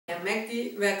I'm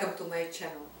Magdi, welcome to my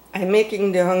channel. I'm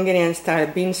making the Hungarian style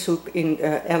bean soup in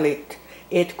Elite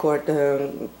 8-quart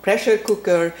pressure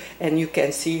cooker, and you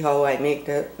can see how I make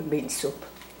the bean soup.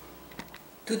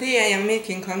 Today I am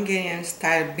making Hungarian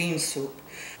style bean soup.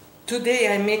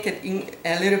 Today I make it in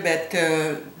a little bit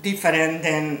different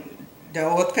than the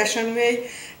old-fashioned way.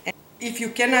 And if you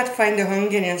cannot find the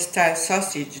Hungarian style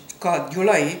sausage called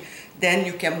Gyulai, then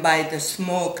you can buy the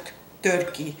smoked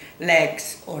turkey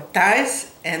legs or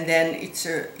thighs, and then it's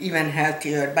even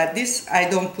healthier. But this, I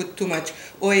don't put too much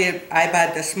oil. I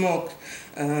buy the smoked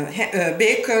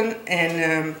bacon,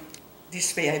 and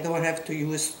this way I don't have to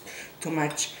use too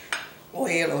much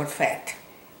oil or fat.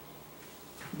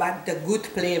 But the good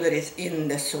flavor is in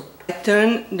the soup. I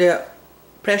turn the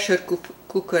pressure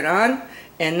cooker on,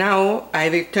 and now I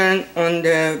will turn on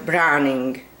the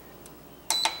browning,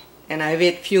 and I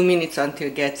wait few minutes until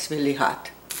it gets really hot.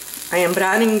 I am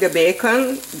browning the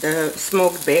bacon, the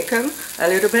smoked bacon, a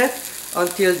little bit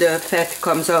until the fat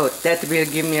comes out. That will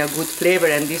give me a good flavor,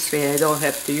 and this way I don't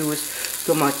have to use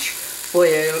too much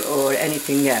oil or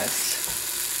anything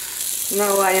else.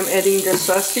 Now I am adding the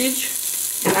sausage,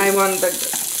 and I want the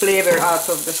flavor out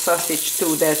of the sausage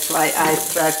too. That's why I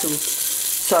try to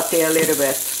saute a little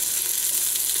bit,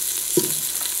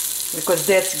 because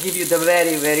that gives you the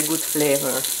very, very good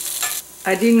flavor.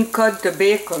 I didn't cut the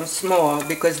bacon small,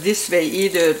 because this way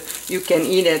either you can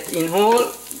eat it in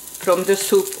whole from the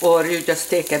soup, or you just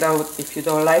take it out if you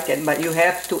don't like it, but you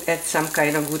have to add some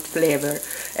kind of good flavor.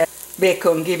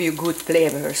 Bacon gives you good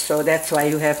flavor, so that's why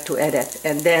you have to add it.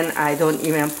 And then I don't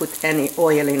even put any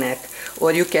oil in it,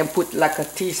 or you can put like a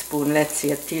teaspoon, let's say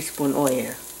a teaspoon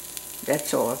oil.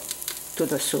 That's all to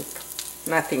the soup,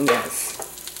 nothing else.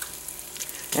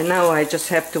 And now I just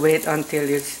have to wait until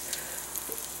it's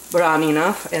brown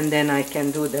enough, and then I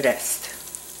can do the rest.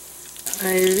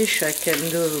 I wish I can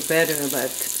do better,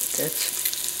 but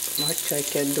that's much I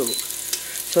can do.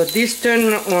 So this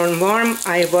turn on warm,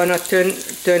 I wanna turn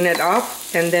it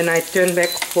off, and then I turn back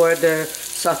for the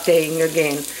sauteing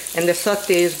again. And the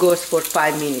saute goes for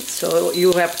 5 minutes. So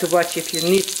you have to watch. If you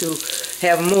need to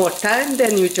have more time,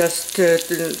 then you just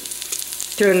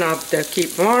turn off the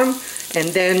keep warm, and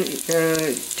then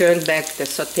turn back the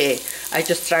saute. I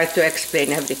just try to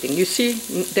explain everything. You see,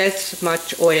 that's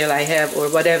much oil I have, or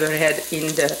whatever I had in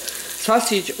the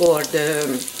sausage or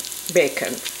the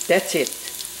bacon. That's it.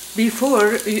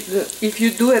 Before, if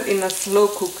you do it in a slow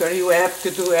cooker, you have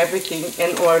to do everything,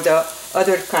 and or the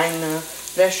other kind of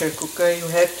pressure cooker, you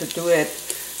have to do it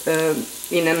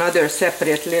in another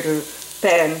separate little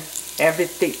pan,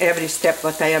 every step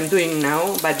what I am doing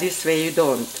now, but this way you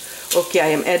don't. Okay, I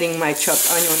am adding my chopped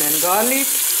onion and garlic,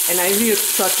 and I will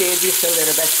saute this a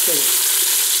little bit too.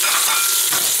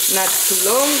 Not too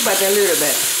long, but a little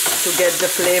bit to get the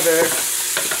flavor.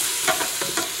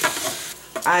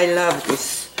 I love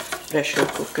this pressure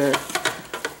cooker.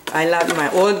 I love my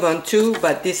old one too,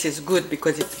 but this is good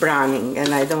because it's browning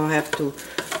and I don't have to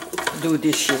do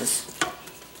dishes.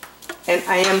 And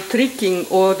I am tricking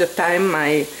all the time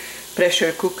my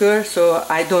pressure cooker, so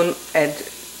I don't add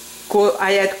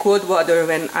I add cold water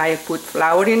when I put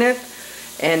flour in it,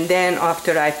 and then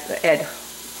after I add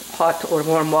hot or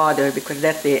warm water, because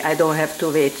that way I don't have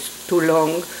to wait too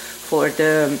long for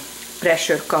the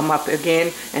pressure come up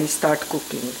again and start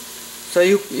cooking. So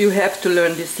you have to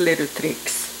learn these little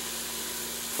tricks.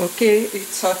 Okay,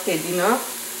 it's sauteed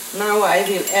enough. Now I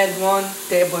will add 1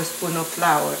 tablespoon of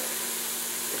flour.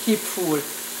 Keep full.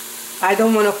 I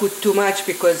don't want to put too much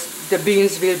because the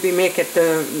beans will make it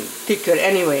thicker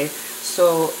anyway.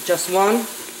 So just 1,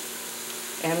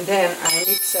 and then I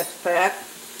mix it fast,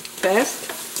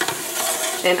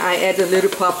 and I add a little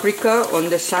paprika on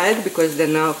the side, because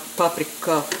then now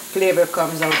paprika flavor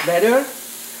comes out better,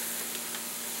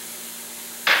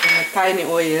 and a tiny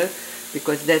oil,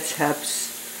 because that helps.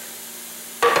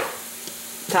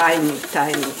 Tiny.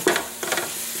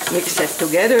 Mix it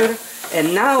together.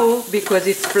 And now, because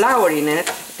it's flour in it,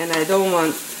 and I don't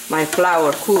want my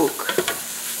flour cook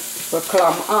or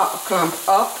clump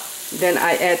up, then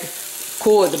I add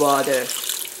cold water.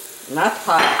 Not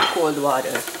hot, cold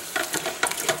water.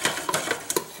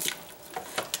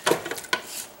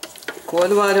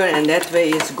 Cold water, and that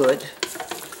way is good.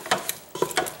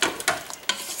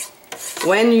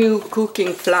 When you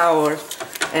cooking flour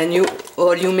and you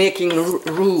making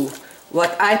roux,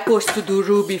 what I supposed to do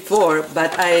roux before,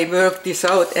 but I worked this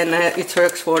out, and it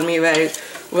works for me very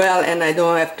well, and I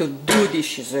don't have to do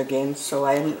dishes again, so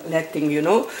I'm letting you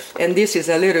know. And this is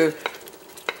a little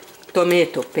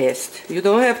tomato paste. You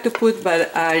don't have to put,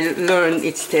 but I learned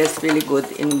it tastes really good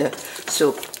in the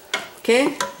soup.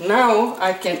 Okay, now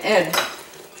I can add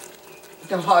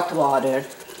the hot water.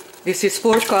 This is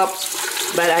 4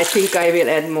 cups, but I think I will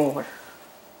add more.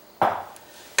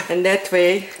 And that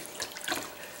way,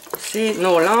 see,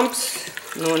 no lumps,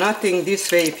 no nothing.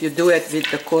 This way, if you do it with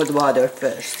the cold water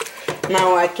first.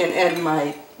 Now I can add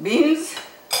my beans.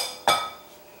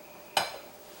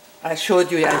 I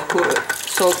showed you I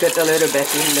soaked it a little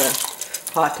bit in the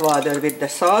hot water with the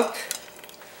salt.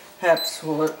 Helps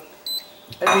for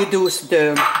reduce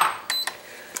the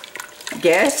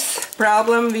gas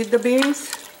problem with the beans.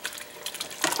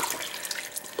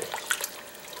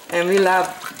 And we love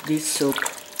this soup.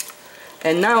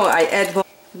 And now I add,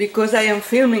 because I am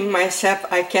filming myself,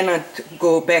 I cannot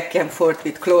go back and forth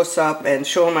with close-up and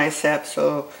show myself,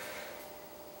 so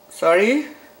sorry.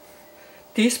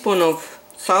 Teaspoon of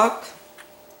salt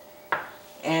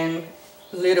and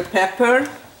little pepper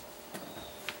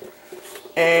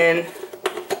and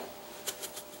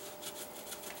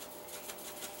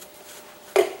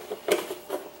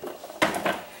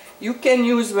you can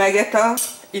use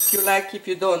Vegeta if you like. If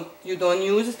you don't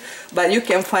use, but you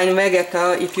can find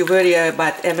Vegeta if you worry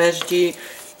about MSG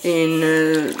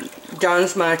in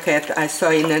John's Market. I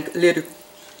saw in a little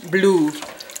blue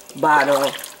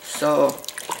bottle. So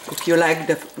if you like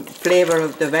the flavor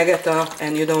of the Vegeta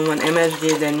and you don't want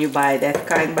MSG, then you buy that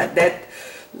kind. But that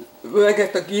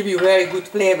Vegeta give you very good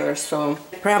flavor. So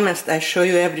I promised I show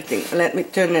you everything. Let me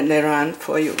turn it around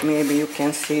for you. Maybe you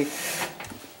can see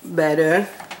better.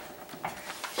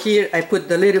 Here I put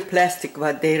the little plastic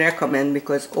what they recommend,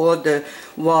 because all the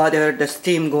water, the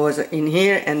steam goes in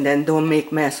here, and then don't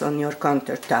make mess on your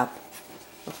countertop.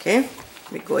 Okay,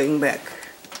 we're going back.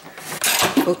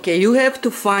 Okay, you have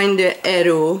to find the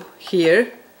arrow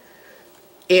here,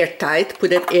 airtight,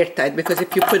 put it airtight, because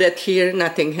if you put it here,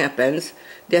 nothing happens.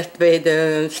 That way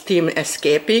the steam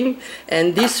escaping,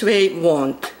 and this way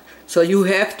won't. So you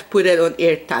have to put it on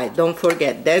airtight, don't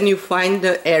forget. Then you find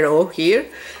the arrow here,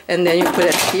 and then you put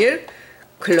it here,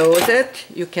 close it,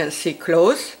 you can see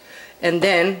close, and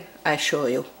then I show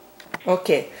you.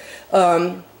 Okay,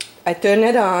 I turn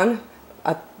it on,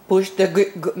 I push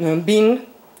the bean,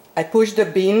 I push the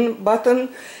bean button,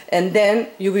 and then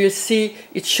you will see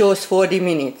it shows 40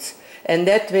 minutes. And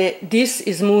that way this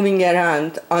is moving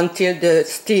around until the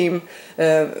steam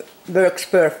works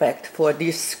perfect for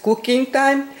this cooking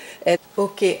time. And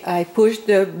okay, I push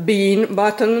the bean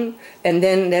button, and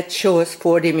then that shows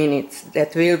 40 minutes.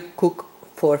 That will cook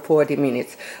for 40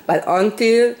 minutes. But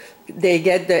until they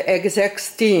get the exact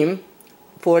steam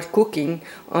for cooking,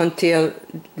 until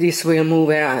this will move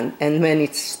around. And when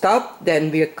it's stopped, then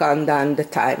we'll count down the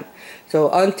time. So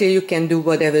until you can do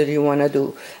whatever you want to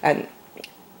do. And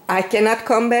I cannot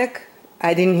come back.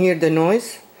 I didn't hear the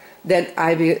noise. Then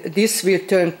this will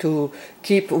turn to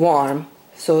keep warm.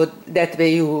 So that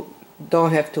way you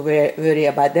don't have to worry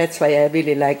about. That's why I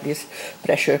really like this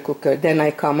pressure cooker. Then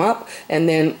I come up, and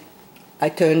then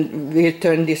we'll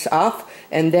turn this off,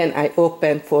 and then I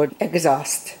open for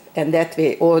exhaust. And that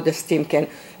way all the steam can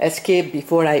escape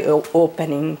before I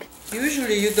opening.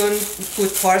 Usually you don't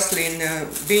put parsley in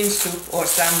bean soup, or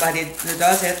somebody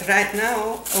does it. Right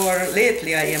now or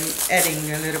lately I am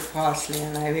adding a little parsley,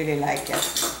 and I really like it.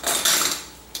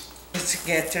 Let's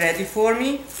get ready for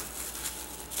me.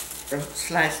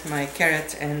 Slice my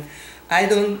carrots, and I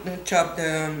don't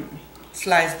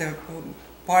slice the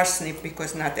parsnip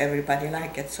because not everybody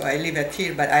like it, so I leave it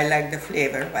here, but I like the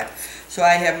flavor. So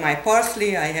I have my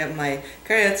parsley, I have my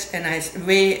carrots, and I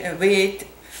wait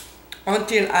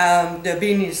until the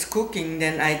bean is cooking,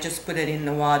 then I just put it in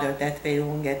the water. That way it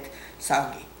won't get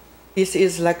soggy. This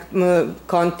is like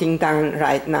counting down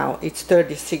right now. It's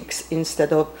 36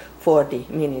 instead of 40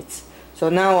 minutes. So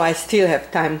now I still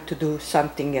have time to do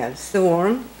something else. It's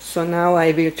warm, so now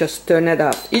I will just turn it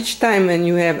up. Each time when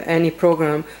you have any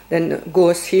program, then it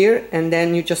goes here, and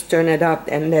then you just turn it up,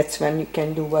 and that's when you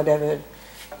can do whatever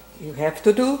you have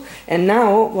to do. And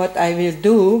now what I will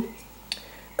do,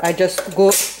 I just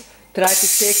try to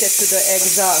take it to the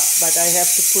exhaust, but I have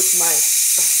to put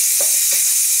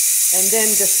and then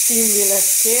the steam will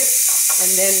escape,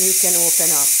 and then you can open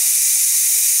up.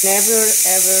 Never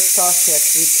ever touch it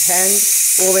with hand,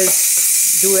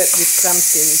 always do it with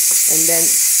something, and then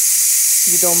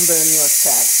you don't burn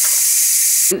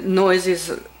yourself. Noise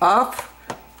is off,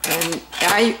 and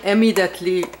I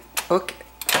immediately, okay,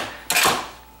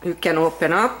 you can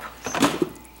open up.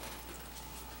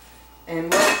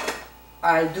 And what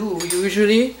I do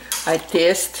usually, I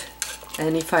taste,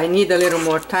 and if I need a little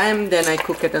more time, then I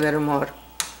cook it a little more.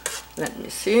 Let me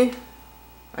see,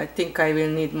 I think I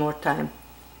will need more time.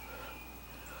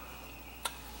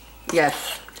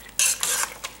 Yes.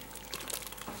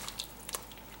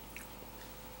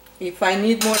 If I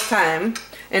need more time,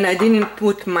 and I didn't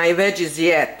put my veggies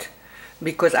yet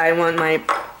because I want my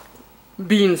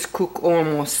beans cook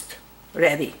almost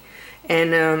ready.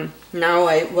 And now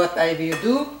what I will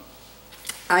do,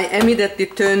 I immediately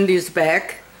turn this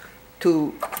back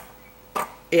to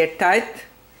airtight,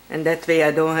 and that way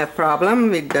I don't have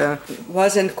problem with the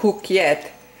wasn't cooked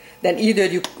yet. Then either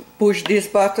you push this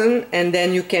button and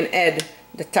then you can add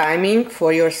the timing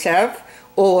for yourself,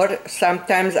 or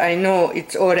sometimes I know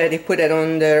it's already put it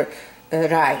on the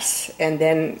rice, and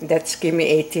then that's give me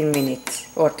 18 minutes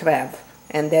or 12,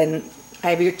 and then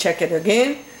I will check it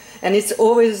again. And it's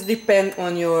always depend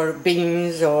on your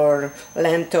beans or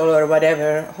lentil or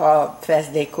whatever, how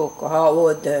fast they cook, or how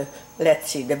old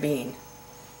let's see, the bean.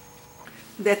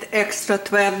 That extra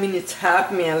 12 minutes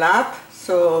helped me a lot,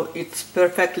 so it's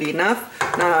perfectly enough.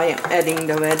 Now I am adding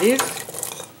the veggies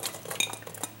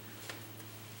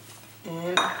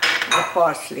and the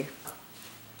parsley,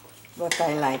 what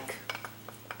I like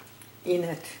in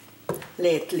it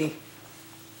lately.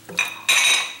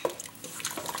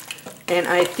 And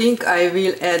I think I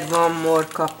will add 1 more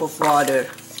cup of water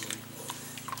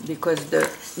because the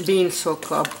beans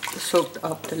soaked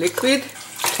up the liquid.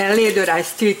 And later I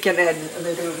still can add a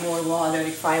little more water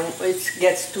if it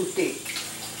gets too thick.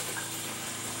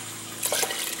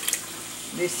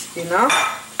 This is enough.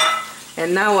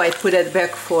 And now I put it back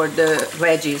for the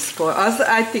veggies. For us,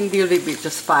 I think it will be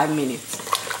just 5 minutes.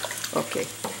 Okay,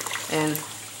 and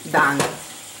done.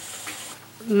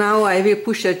 Now I will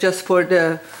push it just for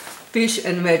the fish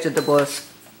and vegetables,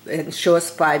 and shows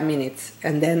 5 minutes,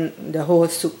 and then the whole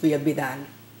soup will be done.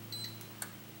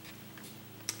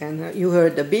 And you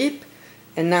heard the beep,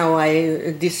 and now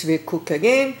this will cook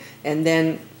again, and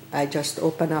then I just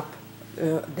open up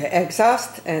the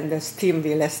exhaust and the steam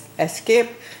will escape,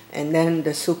 and then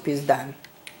the soup is done.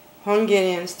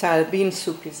 Hungarian style bean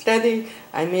soup is ready.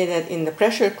 I made it in the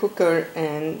pressure cooker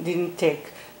and didn't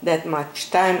take that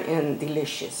much time, and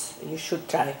delicious. You should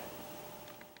try.